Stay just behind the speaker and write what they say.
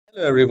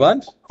Hello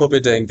everyone, hope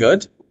you're doing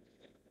good.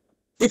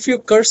 If your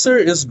cursor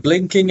is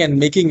blinking and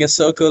making a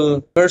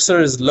circle, cursor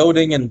is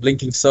loading and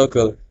blinking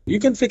circle, you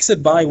can fix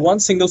it by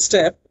one single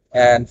step.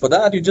 And for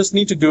that, you just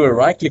need to do a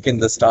right click in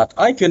the start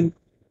icon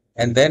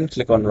and then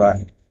click on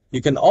run.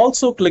 You can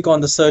also click on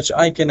the search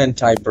icon and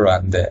type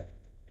run there.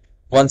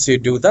 Once you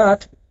do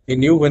that, a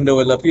new window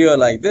will appear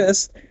like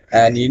this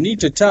and you need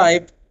to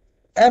type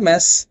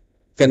ms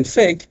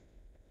config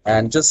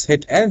and just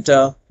hit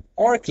enter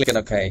or click on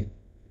OK.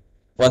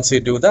 Once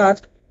you do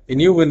that, a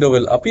new window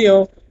will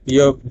appear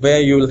here where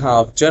you will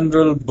have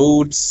General,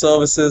 Boot,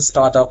 Services,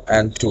 Startup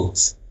and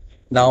Tools.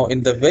 Now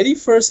in the very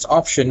first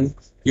option,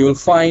 you will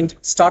find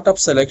Startup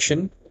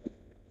Selection,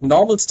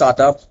 Normal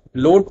Startup,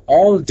 Load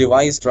all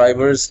device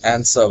drivers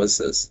and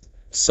services.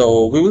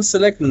 So we will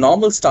select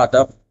Normal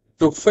Startup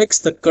to fix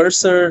the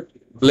cursor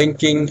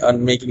blinking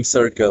and making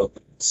circle.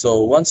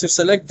 So once you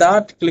select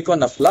that, click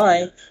on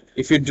Apply.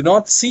 If you do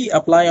not see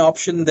Apply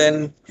option,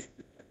 then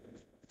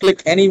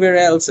click anywhere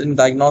else in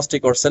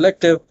diagnostic or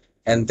selective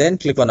and then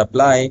click on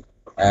apply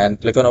and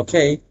click on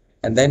OK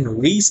and then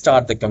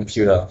restart the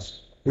computer.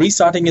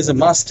 Restarting is a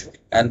must,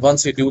 and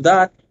once you do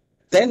that,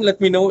 then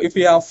let me know if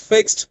you have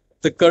fixed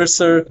the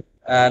cursor.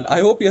 And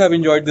I hope you have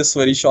enjoyed this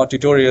very short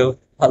tutorial.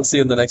 I'll see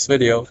you in the next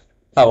video.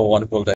 Have a wonderful day.